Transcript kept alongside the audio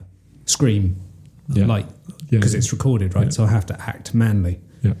scream, because it's recorded, right? Yeah. So I have to act manly.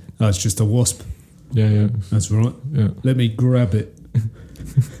 Yeah. Oh, it's just a wasp. Yeah. That's right. Yeah. Let me grab it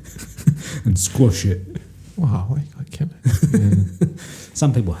and squash it. Wow, I can't. Yeah.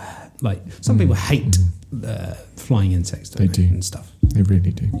 Some people people hate flying insects. Don't They do. and stuff. They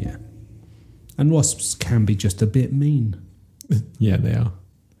really do. Yeah. And wasps can be just a bit mean. Yeah, they are.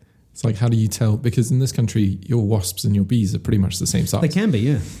 It's like, how do you tell? Because in this country, your wasps and your bees are pretty much the same size. They can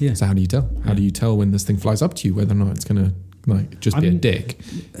be, yeah. So how do you tell? How do you tell when this thing flies up to you whether or not it's going to just be a dick?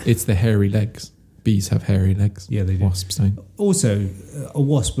 It's the hairy legs. Bees have hairy legs. Yeah, they do. Wasps don't. Also, a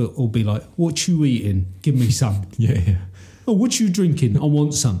wasp will be like, "What you eating? Give me some." Yeah. Oh, what you drinking? I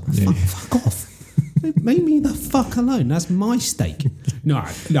want some. Yeah. Fuck off. Leave me the fuck alone. That's my steak. No,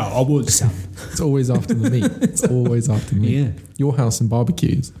 I want some. It's always after the meat. It's always after the meat. Yeah. Your house and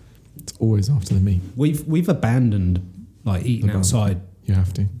barbecues, it's always after the meat. We've abandoned eating outside You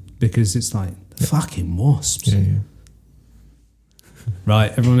have to. because it's like fucking wasps. Yeah.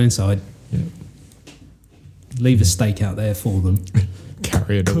 Right, everyone inside. Yeah. Leave a steak out there for them.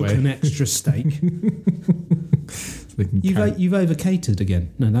 Carry it Cook away. an extra steak. So they can You've over-catered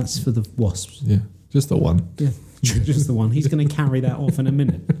again. No, that's for the wasps. Yeah. Just the one. Yeah, just the one. He's going to carry that off in a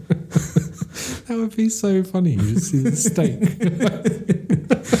minute. That would be so funny. You just see the steak.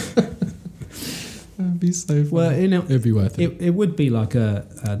 That would be so funny. Well, it'd be worth it. It would be like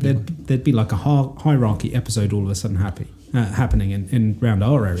there'd be like a hierarchy episode all of a sudden happening in around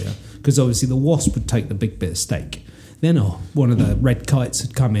our area, because obviously the wasp would take the big bit of steak. Then one of the red kites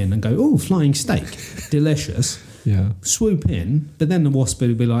would come in and go, "Oh, flying steak, delicious." Yeah. Swoop in, but then the wasp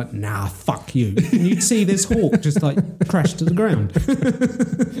would be like, "Nah, fuck you," and you'd see this hawk just crash to the ground.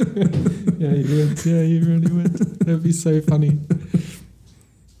 Yeah, you would. Yeah, you really would. That'd be so funny.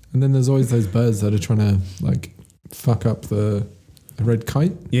 And then there's always those birds that are trying to fuck up the red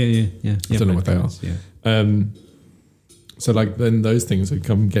kite. Yeah. I don't know what they are. Yeah. So then those things would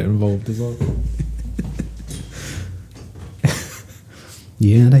come and get involved as well.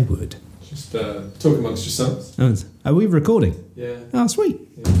 Yeah, they would. Just talk amongst yourselves. Are we recording? Yeah. Oh, sweet.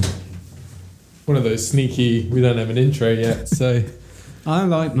 One of those sneaky, we don't have an intro yet, so... I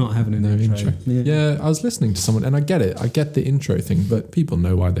like not having an intro. Yeah, I was listening to someone, and I get it. I get the intro thing, but people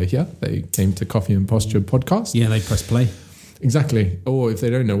know why they're here. They came to Coffee and Posture podcast. Yeah, they press play. Exactly. Or if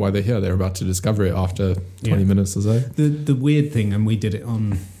they don't know why they're here, they're about to discover it after 20 minutes or so. The weird thing, and we did it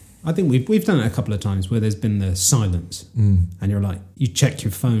on... I think we've done it a couple of times where there's been the silence, and you're like, you check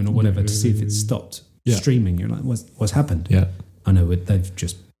your phone or whatever to see if it's stopped streaming. You're like, what's happened? Yeah. I know, they've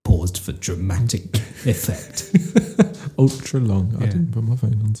just paused for dramatic effect. Ultra long. I didn't put my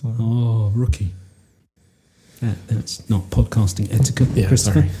phone on silent. Oh, rookie. That's not podcasting etiquette, Yeah,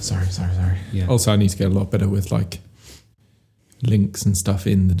 Christopher. Sorry. Yeah. Also, I need to get a lot better with links and stuff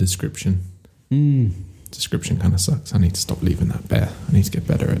in the description. Description kind of sucks. I need to stop leaving that bare. I need to get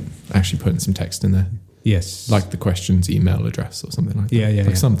better at actually putting some text in there. Yes. Like the question's email address or something like that.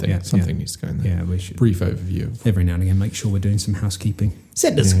 Yeah. Something needs to go in there. Yeah, we should. Brief overview. Every now and again, make sure we're doing some housekeeping.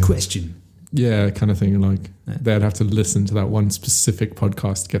 Send us a question. Yeah, kind of thing. They'd have to listen to that one specific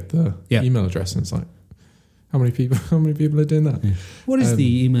podcast to get the email address, and it's like, how many people are doing that? Yeah. What is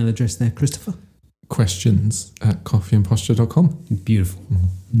the email address there, Christopher? questions@coffeeandposture.com. Beautiful.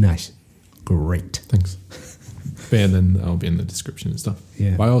 Nice. Great. Thanks. But yeah, then that'll be in the description and stuff.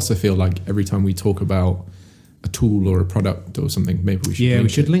 Yeah. But I also feel like every time we talk about a tool or a product or something, maybe we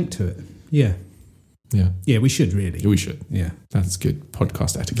should link to it. Yeah. Yeah, we should really. We should. Yeah. That's good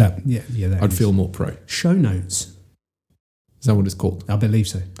podcast etiquette. I'd feel more pro. Show notes. Is that what it's called? I believe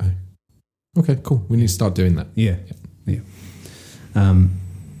so. Oh. Okay, cool. We need to start doing that. Yeah.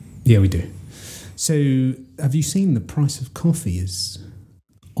 We do. So, have you seen the price of coffee is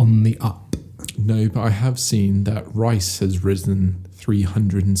on the up? No, but I have seen that rice has risen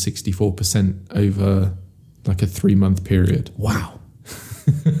 364% over a 3-month period. Wow.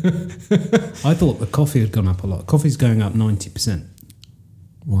 I thought the coffee had gone up a lot. Coffee's going up 90%.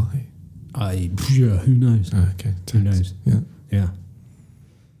 Why? Who knows? Oh, okay. Who knows? Yeah.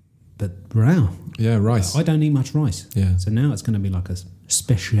 But wow. Yeah, rice. I don't eat much rice. Yeah. So now it's going to be like a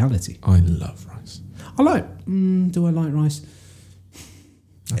speciality. I love rice. I like... do I like rice?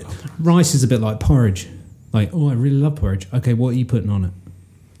 Rice is a bit like porridge. I really love porridge. Okay, what are you putting on it?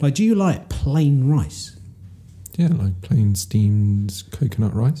 Do you like plain rice? Yeah, like plain steamed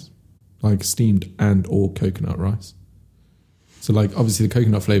coconut rice. Steamed and or coconut rice. So obviously the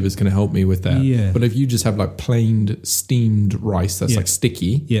coconut flavour is going to help me with that. Yeah. But if you just have plain steamed rice that's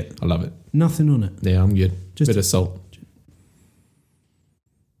sticky, I love it. Nothing on it. Yeah, I'm good. Just bit of salt.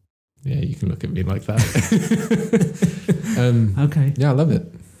 Yeah, you can look at me like that. Okay. Yeah, I love it.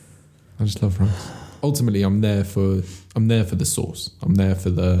 I just love rice. Ultimately, I'm there for the sauce. I'm there for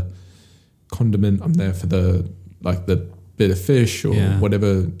the condiment. I'm there for the bit of fish or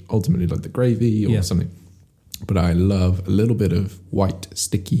whatever. Ultimately, like the gravy or something. But I love a little bit of white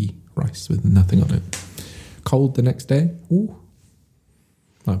sticky rice with nothing on it. Cold the next day. Ooh,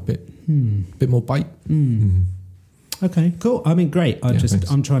 like a bit more bite. Okay, cool. I mean, great. Thanks.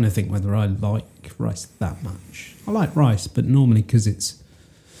 I'm trying to think whether I like rice that much. I like rice, but normally because it's...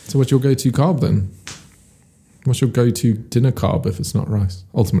 So what's your go-to carb then? What's your go-to dinner carb if it's not rice?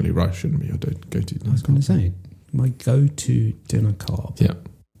 Ultimately, rice shouldn't be your go-to dinner carb. I was going to say, my go-to dinner carb. Yeah.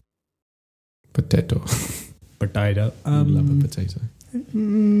 Potato. Potato. I love a potato.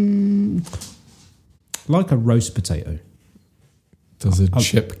 Like a roast potato. Does a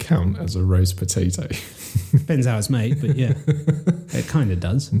chip count as a roast potato? Depends how it's made, but yeah, it kind of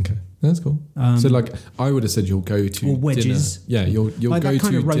does. Okay, that's cool. So, like, I would have said your go-to or wedges. Dinner, your like go-to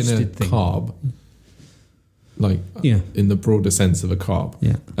kind of dinner carb, like in the broader sense of a carb.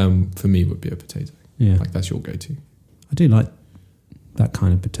 Yeah. For me, would be a potato. Yeah, like that's your go-to. I do like that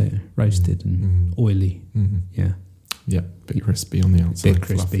kind of potato, roasted and oily. Yeah. Yeah, bit crispy on the outside, bit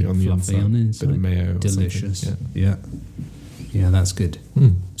crispy, fluffy on the inside. Bit of mayo, delicious. Yeah, that's good.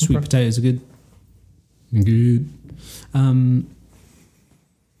 Sweet potatoes are good. Good.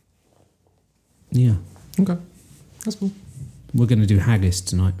 Yeah. Okay, that's cool. We're going to do haggis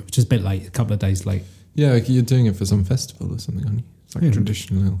tonight, which is a bit late, a couple of days late. Yeah, you're doing it for some festival or something, aren't you? It's like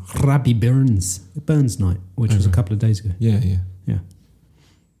traditional. Rabbi Burns night, which was a couple of days ago. Yeah.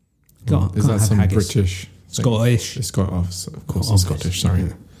 Is that some haggis. British? Scottish. It's Scottish, of course. It's Scottish. Sorry.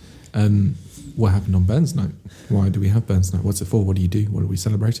 Yeah. What happened on Burns night? Why do we have Burns night? What's it for? What do you do? What are we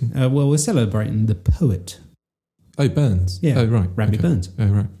celebrating? Well, we're celebrating the poet. Oh, Burns. Yeah. Oh, right. Rabbi Burns. Oh,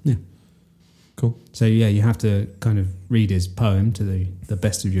 right. Yeah. Cool. So yeah, you have to kind of read his poem to the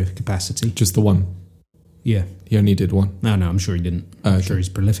best of your capacity. Just the one. Yeah. He only did one. No, I'm sure he didn't. I'm sure he's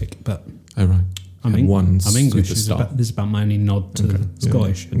prolific, but right. I'm English. This is about my only nod to the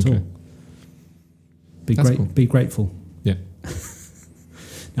Scottish at all. Be grateful. Yeah.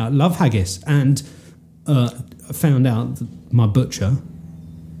 Now, I love haggis, and I found out that my butcher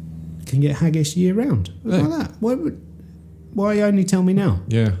can get haggis year round. Like that. Why only tell me now?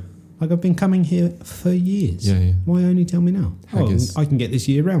 Yeah. Like I've been coming here for years. Yeah. Why only tell me now? Haggis. I can get this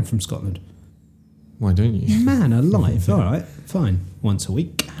year round from Scotland. Why don't you? Man alive. All right, fine. Once a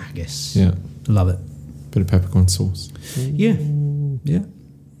week, haggis. Yeah. Love it. Bit of peppercorn sauce. Yeah.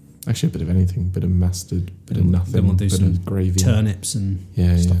 Actually, a bit of anything. Bit of mustard, bit of nothing. Then we'll do bit some of gravy, turnips and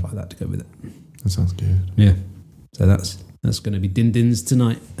stuff like that to go with it. That sounds good. Yeah. So that's going to be din-dins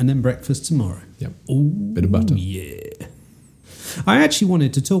tonight, and then breakfast tomorrow. Yep. Ooh, bit of butter. Yeah. I actually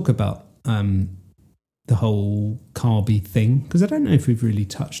wanted to talk about the whole carby thing, because I don't know if we've really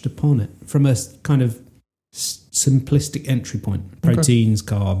touched upon it from a kind of simplistic entry point. Proteins,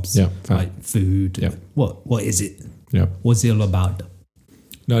 carbs, like food. Yeah. What is it? Yeah. What's it all about?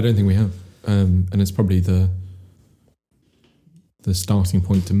 No, I don't think we have. And it's probably the starting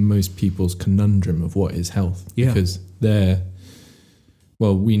point to most people's conundrum of what is health. Yeah. Because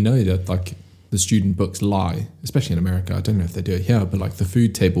we know that like the student books lie, especially in America. I don't know if they do it here, but like the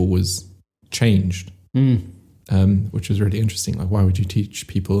food table was changed, which was really interesting. Like, why would you teach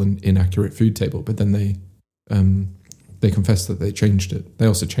people an inaccurate food table? But then they confessed that they changed it. They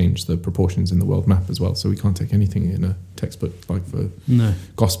also changed the proportions in the world map as well. So we can't take anything in a textbook like for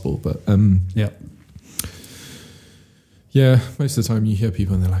gospel. But most of the time you hear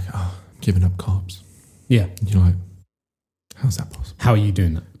people and they're like, "Oh, I'm giving up carbs." Yeah, and you're like, "How's that possible? How are you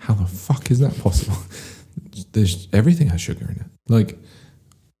doing that? How the fuck is that possible?" Everything has sugar in it. Like,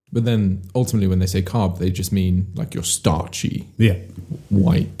 but then ultimately when they say carb, they just mean like your starchy,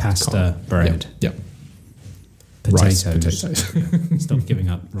 white pasta, bread. Yeah. Potatoes. Stop giving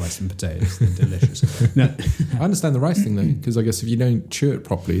up rice and potatoes. They're delicious. No. I understand the rice thing though, because I guess if you don't chew it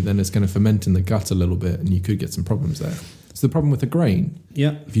properly, then it's going to ferment in the gut a little bit, and you could get some problems there. So the problem with the grain,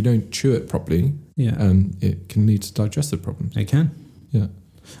 if you don't chew it properly, it can lead to digestive problems. It can. Yeah.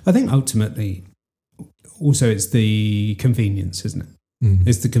 I think ultimately, also it's the convenience, isn't it?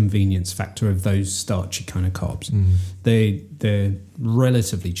 It's the convenience factor of those starchy kind of carbs. They're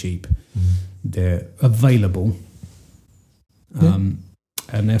relatively cheap. They're available.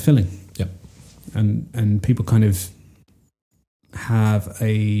 And they're filling. Yep. And people kind of have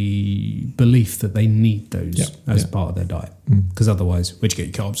a belief that they need those as part of their diet, because otherwise, where'd you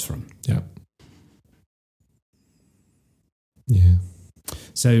get your carbs from? Yeah.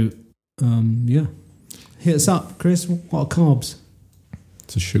 So, hit us up, Chris. What are carbs?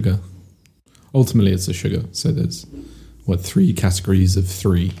 It's a sugar. Ultimately, it's a sugar. So there's 3 categories of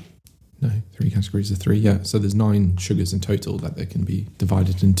 3. No, 3 categories of 3. Yeah, so there's 9 sugars in total that they can be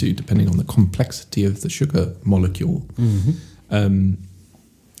divided into depending on the complexity of the sugar molecule.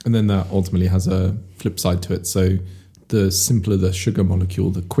 And then that ultimately has a flip side to it. So the simpler the sugar molecule,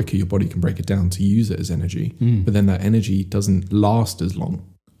 the quicker your body can break it down to use it as energy. But then that energy doesn't last as long.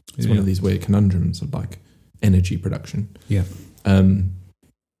 It's one of these weird conundrums of like energy production. Yeah.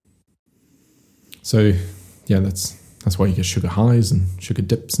 So yeah, that's why you get sugar highs and sugar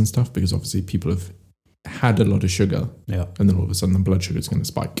dips and stuff, because obviously people have had a lot of sugar, and then all of a sudden the blood sugar is going to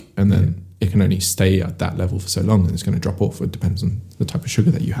spike, and then it can only stay at that level for so long, and it's going to drop off. It depends on the type of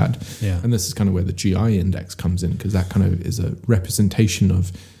sugar that you had. And this is kind of where the GI index comes in, because that kind of is a representation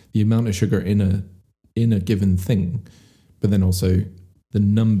of the amount of sugar in a given thing, but then also the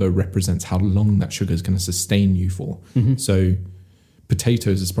number represents how long that sugar is going to sustain you for. So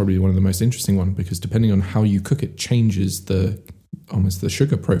potatoes is probably one of the most interesting one, because depending on how you cook it changes almost the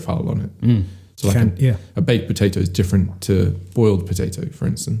sugar profile on it. So like a baked potato is different to boiled potato, for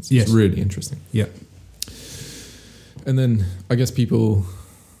instance. It's really interesting. Yeah. And then I guess people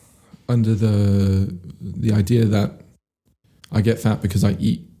under the idea that I get fat because I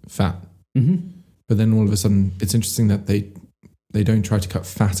eat fat. But then all of a sudden it's interesting that they don't try to cut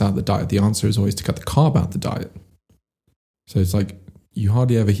fat out of the diet. The answer is always to cut the carb out of the diet. So it's like you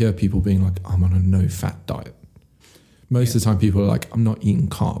hardly ever hear people being like, I'm on a no-fat diet. Most of the time people are like, I'm not eating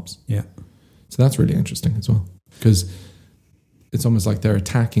carbs. Yeah. So that's really interesting as well, because it's almost like they're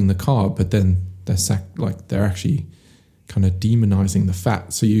attacking the carb, but then they're actually kind of demonizing the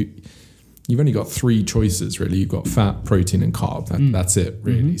fat. So you've only got 3 choices really. You've got fat, protein, and carb. That's it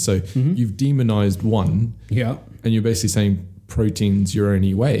really. So you've demonized one, and you're basically saying protein's your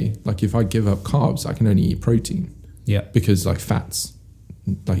only way. Like if I give up carbs, I can only eat protein. Yeah, because like fats,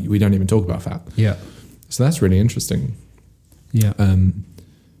 like we don't even talk about fat. Yeah, so that's really interesting. Yeah.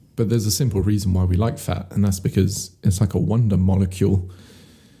 But there's a simple reason why we like fat, and that's because it's like a wonder molecule.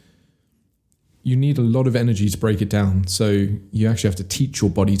 You need a lot of energy to break it down, so you actually have to teach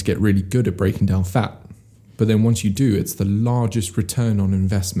your body to get really good at breaking down fat. But then once you do, it's the largest return on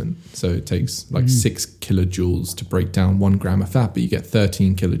investment. So it takes like 6 kilojoules to break down 1 gram of fat, but you get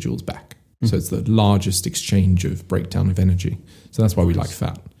 13 kilojoules back. So it's the largest exchange of breakdown of energy. So that's why we like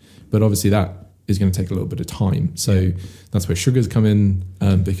fat. But obviously that is going to take a little bit of time. So that's where sugars come in,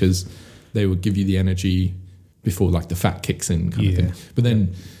 because they will give you the energy before like the fat kicks in kind of thing. But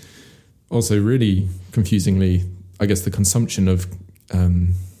then also really confusingly, I guess the consumption of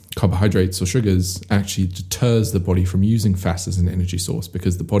carbohydrates or sugars actually deters the body from using fat as an energy source,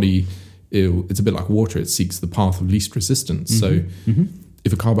 because the body, it's a bit like water. It seeks the path of least resistance. So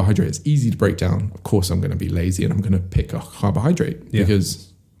if a carbohydrate is easy to break down, of course I'm going to be lazy and I'm going to pick a carbohydrate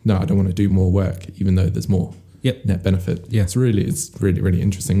because no, I don't want to do more work, even though there's more net benefit. Yeah. It's really, really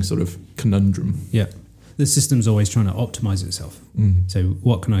interesting sort of conundrum. Yeah. The system's always trying to optimize itself. So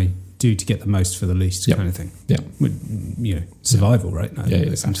what can I do to get the most for the least kind of thing? Yeah. Survival, right?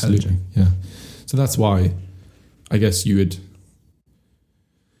 Absolutely. Yeah. So that's why I guess you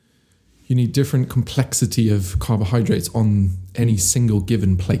need different complexity of carbohydrates on any single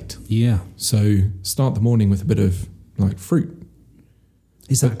given plate. Yeah. So start the morning with a bit of like fruit.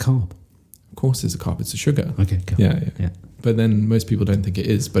 Is that a carb? Of course it's a carb. It's a sugar. Okay, cool. Yeah. But then most people don't think it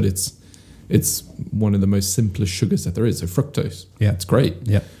is, but it's one of the most simplest sugars that there is. So fructose. Yeah. It's great.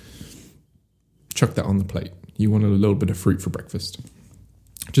 Yeah. Chuck that on the plate. You want a little bit of fruit for breakfast.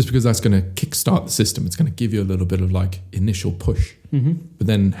 Just because that's going to kickstart the system. It's going to give you a little bit of like initial push. But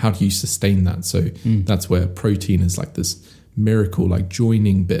then how do you sustain that? So that's where protein is like this miracle, like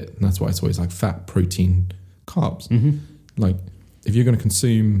joining bit. And that's why it's always like fat, protein, carbs. Like if you're going to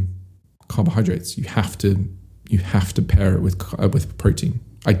consume carbohydrates, you have to pair it with protein,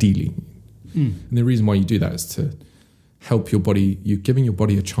 ideally. And the reason why you do that is to help your body. You're giving your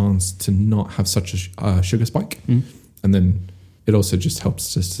body a chance to not have such a sugar spike, and then it also just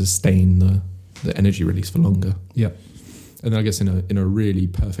helps to sustain the energy release for longer. Yeah, and then I guess in a really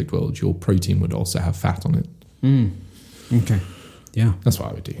perfect world, your protein would also have fat on it. Okay, yeah, that's what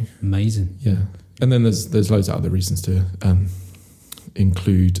I would do. Amazing. Yeah, and then there's loads of other reasons to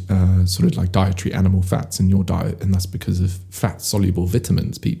include sort of like dietary animal fats in your diet, and that's because of fat-soluble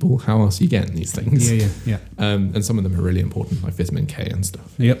vitamins, people. How else are you getting these things? Yeah. And some of them are really important, like vitamin K and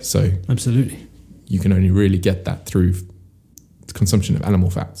stuff. Yep. So absolutely. You can only really get that through consumption of animal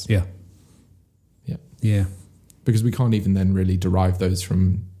fats. Yeah. Because we can't even then really derive those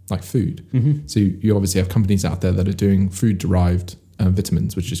from like food. So you obviously have companies out there that are doing food-derived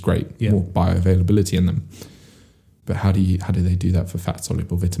vitamins, which is great. More bioavailability in them. But how do they do that for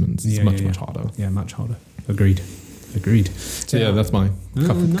fat-soluble vitamins? It's much harder. Yeah, much harder. Agreed. Agreed. So yeah, that's my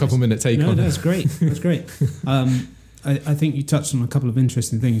couple minute take on it. That's great. That's great. I think you touched on a couple of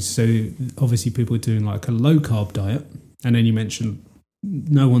interesting things. So obviously people are doing like a low carb diet, and then you mentioned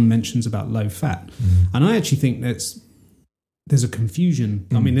no one mentions about low fat. And I actually think there's a confusion.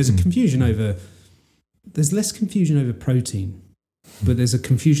 I mean, there's a confusion over, there's less confusion over protein, but there's a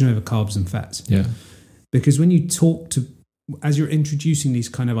confusion over carbs and fats. Yeah. Because when you talk to, as you're introducing these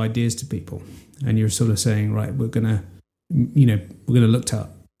kind of ideas to people, and you're sort of saying, right, we're gonna look to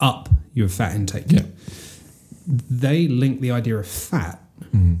up your fat intake. Yeah. They link the idea of fat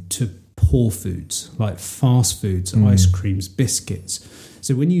to poor foods like fast foods, ice creams, biscuits.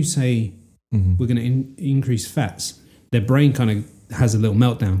 So when you say we're going to increase fats, their brain kind of has a little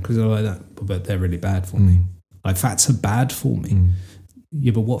meltdown because they're like that, but they're really bad for me. Like fats are bad for me.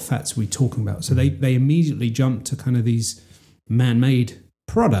 Yeah, but what fats are we talking about? So they immediately jump to kind of these man-made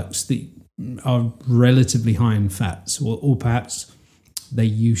products that are relatively high in fats, or perhaps they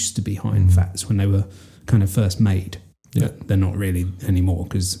used to be high in fats when they were kind of first made. Yeah, they're not really anymore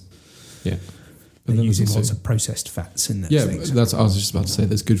because they're using lots of processed fats in there. Yeah, that's I was just about to say.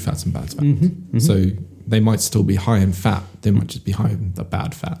 There's good fats and bad fats. So they might still be high in fat. They might just be high in the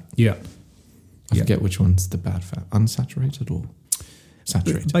bad fat. Yeah, I forget which one's the bad fat. Unsaturated or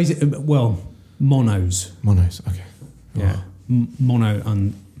saturated? Basically, well, monos. Monos. Okay. Yeah,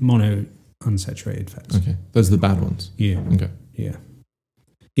 mono unsaturated fats. Okay, those are the bad ones. Yeah. Okay. Yeah.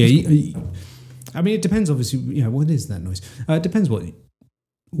 I mean, it depends. Obviously, what is that noise? It depends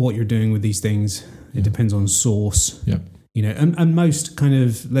what you're doing with these things. It depends on source. Yeah. And most kind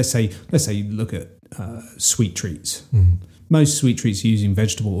of let's say you look at sweet treats. Most sweet treats are using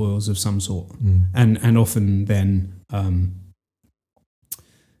vegetable oils of some sort, and often then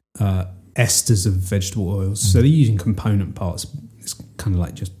esters of vegetable oils. So they're using component parts. It's kind of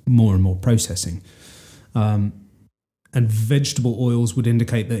like just more and more processing. And vegetable oils would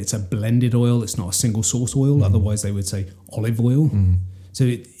indicate that it's a blended oil. It's not a single source oil. Otherwise, they would say olive oil. So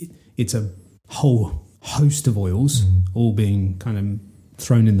it's a whole host of oils all being kind of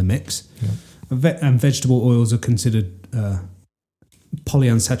thrown in the mix. Yeah. And vegetable oils are considered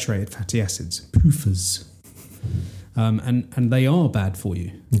polyunsaturated fatty acids, PUFAs. And they are bad for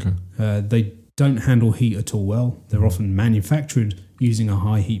you. Okay. They don't handle heat at all well. They're often manufactured using a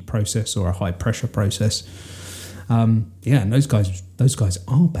high heat process or a high pressure process. And those guys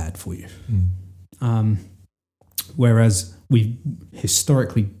are bad for you. Whereas we've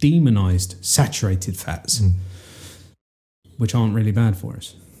historically demonized saturated fats, which aren't really bad for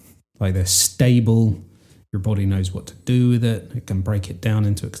us. Like they're stable. Your body knows what to do with it. It can break it down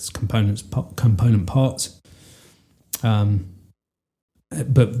into its component parts.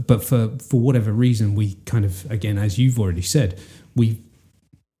 But for whatever reason, we kind of, again, as you've already said,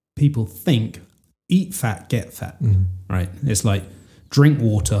 people think eat fat, get fat, right? It's like drink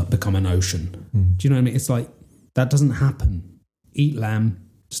water, become an ocean. Do you know what I mean? It's like that doesn't happen. Eat lamb,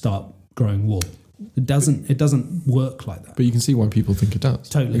 start growing wool. It doesn't work like that. But you can see why people think it does.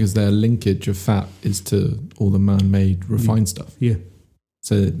 Totally. Because their linkage of fat is to all the man-made refined stuff. Yeah.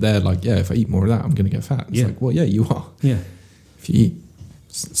 So they're like, if I eat more of that, I'm going to get fat. It's like, well, yeah, you are. Yeah. If you eat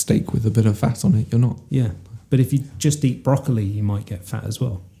steak with a bit of fat on it, you're not. Yeah. But if you just eat broccoli, you might get fat as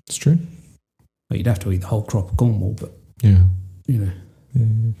well. It's true. Well, you'd have to eat the whole crop of Cornwall, but Yeah.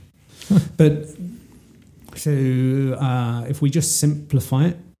 But so if we just simplify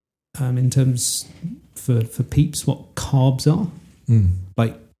it in terms for peeps, what carbs are,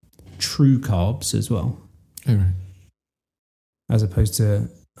 like true carbs as well, Right. as opposed to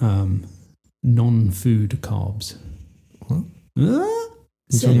non-food carbs. What?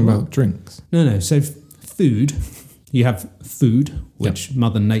 You're talking about drinks? No. So food, you have food, which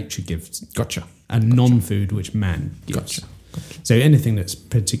Mother Nature gives. Gotcha. And non-food, which man gives. Gotcha. So anything that's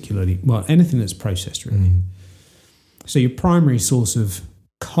anything that's processed, really. So your primary source of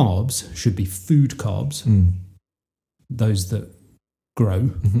carbs should be food carbs, those that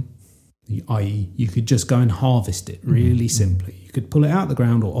grow, i.e. you could just go and harvest it really simply. You could pull it out of the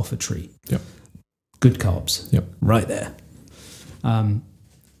ground or off a tree. Yep. Good carbs. Yep. Right there.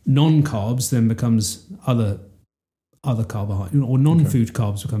 Non-carbs then becomes other carbohydrates, or non-food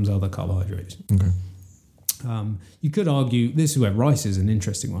carbs becomes other carbohydrates. Okay. You could argue, this is where rice is an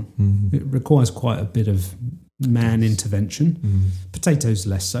interesting one. It requires quite a bit of man intervention. Potatoes,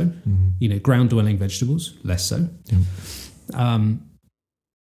 less so. Ground-dwelling vegetables, less so. Yep.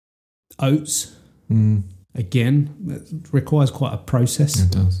 Oats, again, it requires quite a process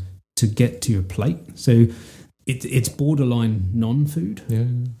to get to your plate. So it's borderline non-food. Yeah.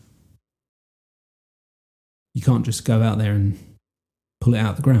 You can't just go out there and pull it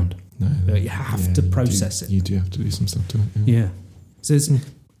out of the ground. No, you have to process it. You do have to do some stuff to it. Yeah. So it's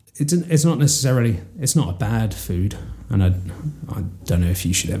not necessarily, it's not a bad food. And I don't know if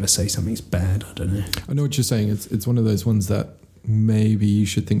you should ever say something's bad. I don't know. I know what you're saying. It's one of those ones that maybe you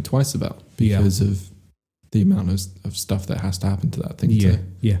should think twice about because of the amount of stuff that has to happen to that thing to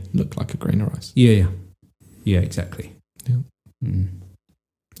look like a grain of rice. Yeah, exactly. Yeah.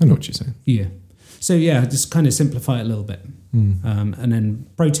 I know what you're saying. Yeah. So just kind of simplify it a little bit. And then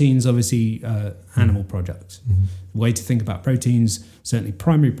proteins, obviously, animal products. The way to think about proteins, certainly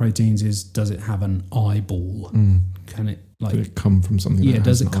primary proteins, is does it have an eyeball? Can it did it come from something? Yeah,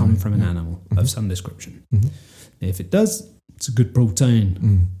 does it come from an animal of some description? If it does, it's a good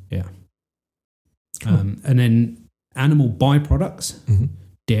protein. Yeah. Cool. And then animal byproducts.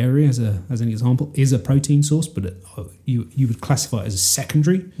 Dairy, as an example, is a protein source, but you would classify it as a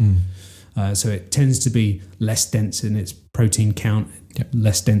secondary. So it tends to be less dense in its protein count,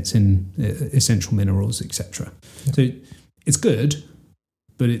 less dense in essential minerals, etc. So it's good,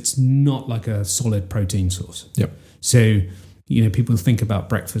 but it's not like a solid protein source. So people think about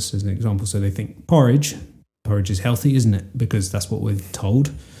breakfast as an example. So they think porridge is healthy, isn't it? Because that's what we're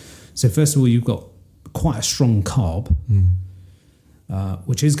told. So first of all, you've got quite a strong carb.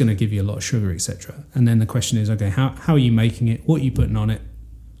 Which is going to give you a lot of sugar, etc. And then the question is, okay, how are you making it? What are you putting on it?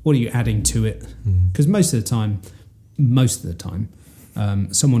 What are you adding to it? Because most of the time,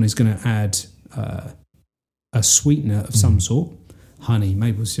 someone is going to add a sweetener of some sort, honey,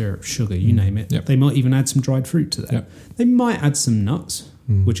 maple syrup, sugar, you name it. They might even add some dried fruit to that. They might add some nuts,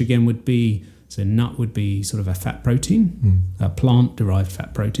 which again would be, so nut would be sort of a fat protein, a plant-derived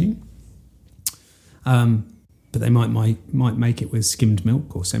fat protein. But they might make it with skimmed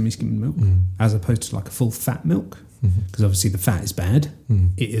milk or semi-skimmed milk as opposed to like a full fat milk, because obviously the fat is bad.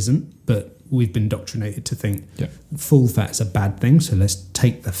 It isn't, but we've been indoctrinated to think full fat is a bad thing, so let's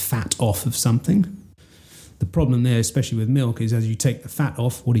take the fat off of something. The problem there, especially with milk, is as you take the fat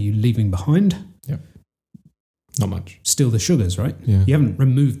off, what are you leaving behind? Not much. Still the sugars, right? You haven't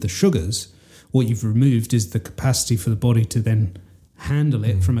removed the sugars. What you've removed is the capacity for the body to then handle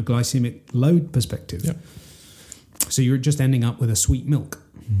it from a glycemic load perspective. So you're just ending up with a sweet milk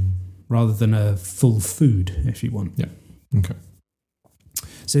rather than a full food, if you want. Okay.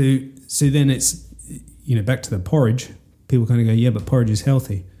 So then it's, back to the porridge. People kind of go, but porridge is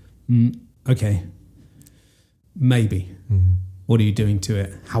healthy. Okay. Maybe. What are you doing to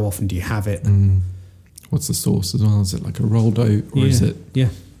it? How often do you have it? What's the source as well? Is it like a rolled oat or is it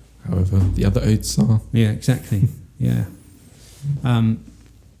however the other oats are? Yeah, exactly.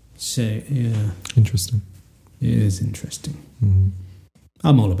 Interesting. It is interesting.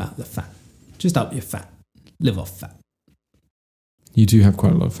 I'm all about the fat. Just up your fat. Live off fat. You do have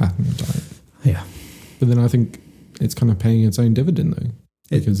quite a lot of fat in your diet. Yeah. But then I think it's kind of paying its own dividend though.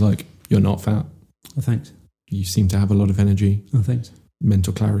 Because you're not fat. Oh, thanks. You seem to have a lot of energy. Oh, thanks.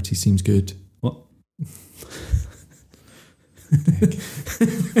 Mental clarity seems good. What?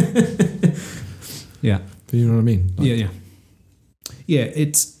 Yeah. But you know what I mean? Yeah,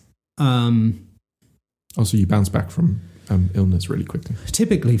 it's... Also, you bounce back from illness really quickly.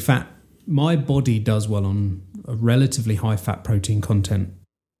 Typically, my body does well on a relatively high fat protein content,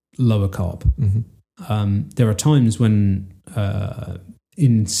 lower carb. There are times when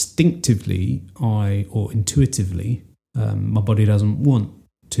instinctively or intuitively, my body doesn't want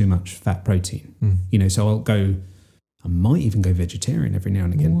too much fat protein. So I might even go vegetarian every now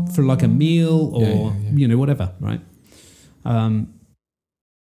and again for like a meal or, whatever, right?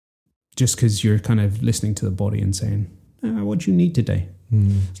 Just because you're kind of listening to the body and saying, what do you need today?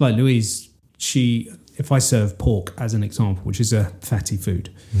 It's like Louise, if I serve pork as an example, which is a fatty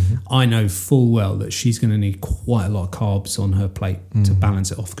food, I know full well that she's going to need quite a lot of carbs on her plate to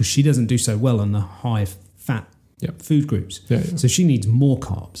balance it off because she doesn't do so well on the high fat food groups. So she needs more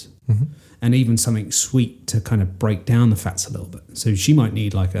carbs and even something sweet to kind of break down the fats a little bit. So she might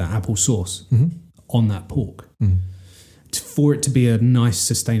need like an apple sauce on that pork. For it to be a nice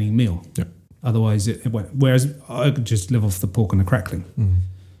sustaining meal. Otherwise whereas I could just live off the pork and the crackling.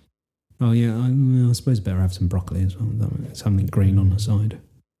 Oh yeah, I suppose better have some broccoli as well, something green on the side.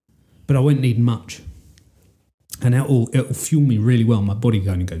 But I won't need much. And it'll fuel me really well. My body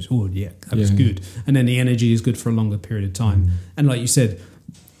kind of goes, oh yeah, that was good. And then the energy is good for a longer period of time. And like you said,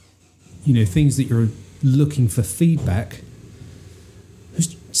 things that you're looking for feedback.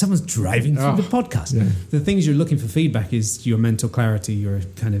 Someone's driving through the podcast. The things you're looking for feedback is your mental clarity, your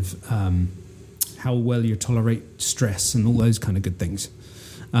kind of how well you tolerate stress and all those kind of good things.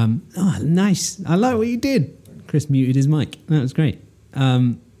 Nice. I like what you did. Chris muted his mic. That was great.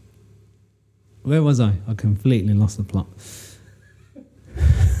 Where was I? I completely lost the plot.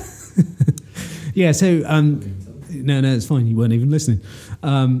 Yeah. So no, it's fine. You weren't even listening.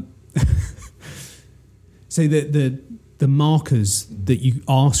 So the markers that you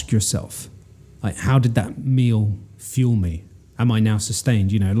ask yourself, like, how did that meal fuel me? Am I now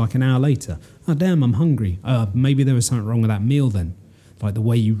sustained? Like an hour later, oh damn, I'm hungry. Maybe there was something wrong with that meal then, like the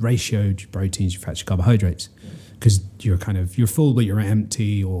way you ratioed your proteins, your fats, your carbohydrates, because you're full but you're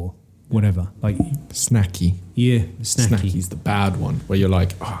empty or whatever. Like snacky. Yeah, snacky. Snacky's the bad one where you're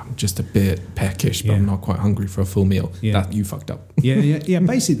like, I'm just a bit peckish, but I'm not quite hungry for a full meal. Yeah. That you fucked up. Yeah.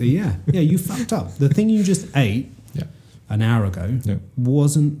 Basically, yeah. You fucked up. The thing you just ate an hour ago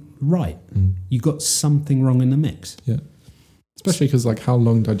wasn't right. You got something wrong in the mix. Yeah. Especially because like how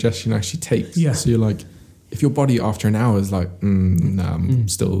long digestion actually takes. Yeah. So you're like, if your body after an hour is like, I'm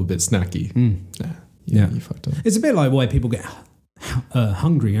still a bit snacky. You fucked up. It's a bit like why people get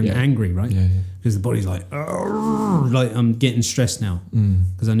hungry and angry, right? Yeah. Because the body's like I'm getting stressed now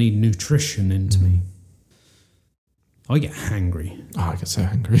because I need nutrition into me. I get hangry. I get so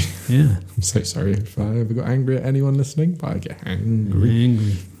angry. Yeah. I'm so sorry if I ever got angry at anyone listening, but I get angry.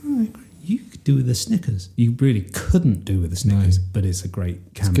 You could do with the Snickers. You really couldn't do with the Snickers, but it's a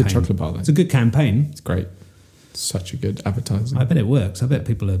great campaign. It's a good chocolate bar, though. It's a good campaign. It's great. Such a good advertising. I bet it works. I bet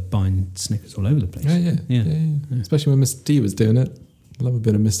people are buying Snickers all over the place. Yeah. Especially when Mr. T was doing it. I love a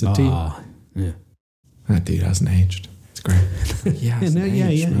bit of Mr. T. Yeah. That dude hasn't aged. It's great.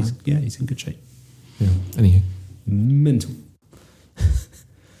 He's in good shape. Yeah. Anywho. Mental.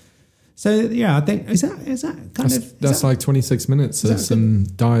 So yeah, I think is that that's like 26 minutes of some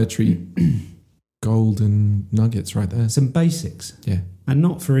dietary golden nuggets right there. Some basics. Yeah. And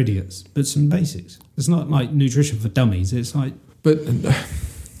not for idiots, but some basics. It's not like nutrition for dummies. It's like... But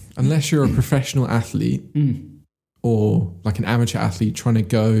unless you're a professional athlete or like an amateur athlete trying to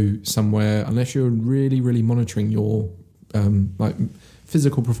go somewhere, unless you're really, really monitoring your like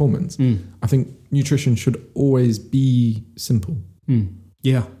physical performance, I think nutrition should always be simple.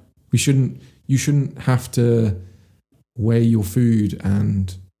 Yeah. You shouldn't have to weigh your food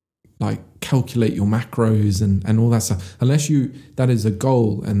and like calculate your macros and all that stuff unless that is a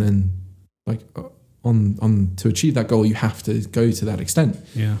goal, and then like on to achieve that goal you have to go to that extent.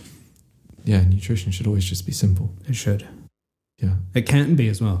 Nutrition should always just be simple. It should. It can be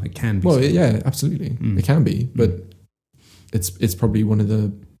as well. It can be. Well, absolutely. It can be, but it's probably one of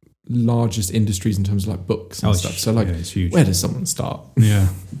the largest industries in terms of like books and stuff. So like, it's huge. Where does someone start? Yeah.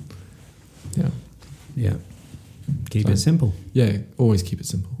 Keep So, it simple. Yeah, always keep it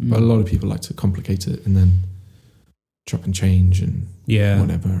simple. But a lot of people like to complicate it and then chop and change and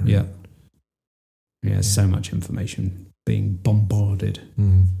whatever. So much information being bombarded.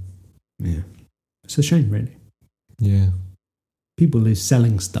 Yeah. It's a shame, really. Yeah. People is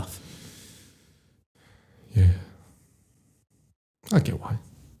selling stuff. Yeah. I get why.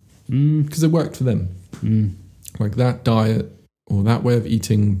 Because it worked for them. Like that diet or that way of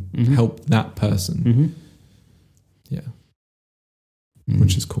eating helped that person. Yeah.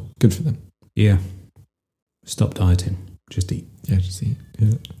 Which is cool. Good for them. Yeah. Stop dieting. Just eat. Yeah, just eat.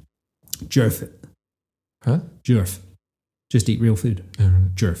 Yeah. Jerf it. Huh? Jerf. Just eat real food. Oh,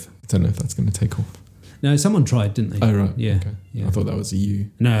 right. Jerf. I don't know if that's going to take off. No, someone tried, didn't they? Oh, right. Yeah. Okay. Yeah. I thought that was a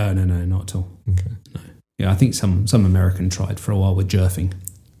you. No, not at all. Okay. No. Yeah, I think some American tried for a while with jerfing.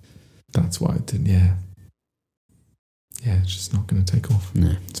 That's why it didn't, yeah. Yeah, it's just not going to take off.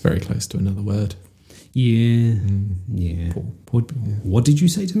 No. It's very close to another word. Yeah. Yeah. What did you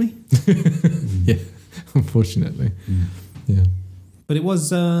say to me? Yeah, unfortunately. Yeah. But it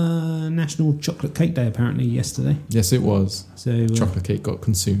was National Chocolate Cake Day apparently yesterday. Yes, it was. So chocolate cake got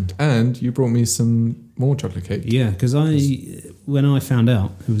consumed. And you brought me some more chocolate cake. Yeah, because when I found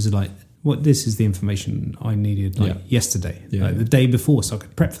out, it was like, this is the information I needed yesterday, the day before, so I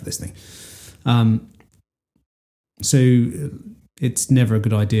could prep for this thing. So it's never a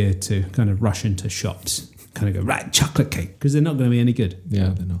good idea to kind of rush into shops, kind of go, right, chocolate cake, because they're not going to be any good. Yeah,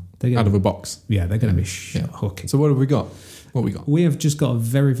 they're not. Out of a box. Yeah, they're going to be shocking. So what have we got? What we got? We have just got a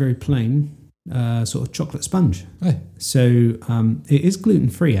very, very plain sort of chocolate sponge. Hey. So it is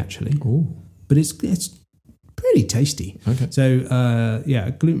gluten-free, actually. Ooh. But it's pretty tasty. Okay. So,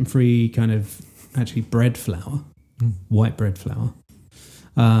 gluten-free kind of actually bread flour, white bread flour,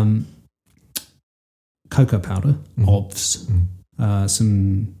 cocoa powder, OBS,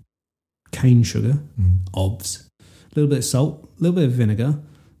 some cane sugar, OBS, a little bit of salt, a little bit of vinegar, a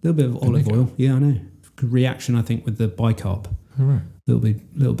little bit of olive oil. Yeah, I know. Good reaction, I think, with the bicarb. All right. A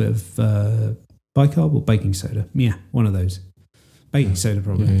little bit of bicarb or baking soda. Yeah, one of those. Baking soda,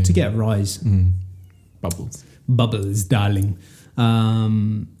 probably, to get a rise. Bubbles, darling.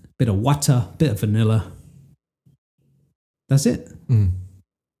 Bit of water, bit of vanilla. That's it.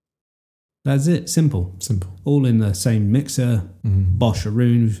 That's it. Simple. All in the same mixer. Bosch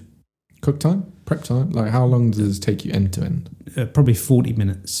Aroon. Cook time? Prep time? Like how long does it take you end to end? Probably 40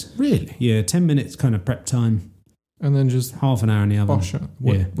 minutes. Really? Yeah, 10 minutes kind of prep time. And then just half an hour in the oven. Bosch.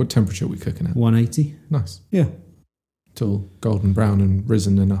 What temperature are we cooking at? 180. Nice. Yeah. Till golden brown and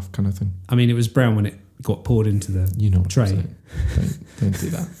risen enough kind of thing. I mean, it was brown when it got poured into the tray. Don't do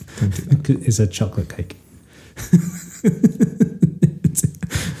that. Don't do that. It's a chocolate cake.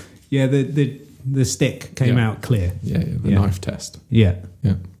 Yeah, the stick came out clear. Yeah, the knife test. Yeah.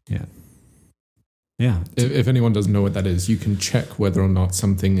 If anyone doesn't know what that is, you can check whether or not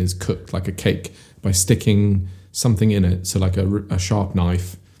something is cooked like a cake by sticking something in it. So like a sharp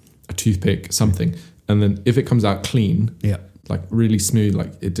knife, a toothpick, something. And then if it comes out clean, like really smooth,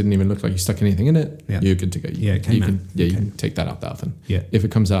 like it didn't even look like you stuck anything in it, you're good to go. You can take that out the oven. Yeah. If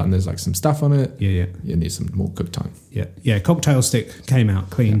it comes out and there's like some stuff on it, you need some more cook time. Yeah. Cocktail stick came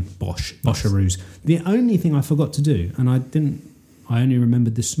out clean. Bosch Aroos. The only thing I forgot to do, and I only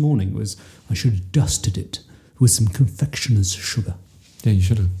remembered this morning, was I should have dusted it with some confectioner's sugar. Yeah, you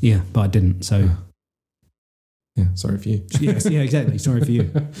should have. Yeah, but I didn't. So yeah, sorry for you. Yes, yeah, exactly. Sorry for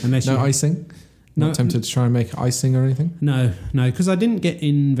you. Unless no icing. Not tempted to try and make icing or anything? No, because I didn't get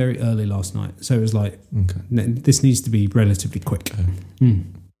in very early last night. So it was like, this needs to be relatively quick.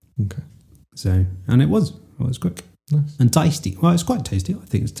 Okay. So, and it was quick. Nice. And tasty. Well, it's quite tasty. I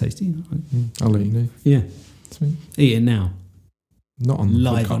think it's tasty. I'll let you know. Yeah. Sweet. Eat it now. Not on the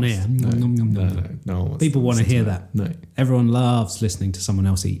live podcast. on air. No. People want to hear that. No. Everyone loves listening to someone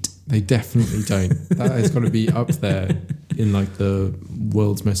else eat. They definitely don't. That has got to be up there in like the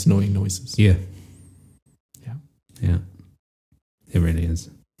world's most annoying noises. Yeah. It really is.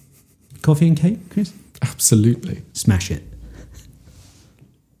 Coffee and cake, Chris? Absolutely. Smash it.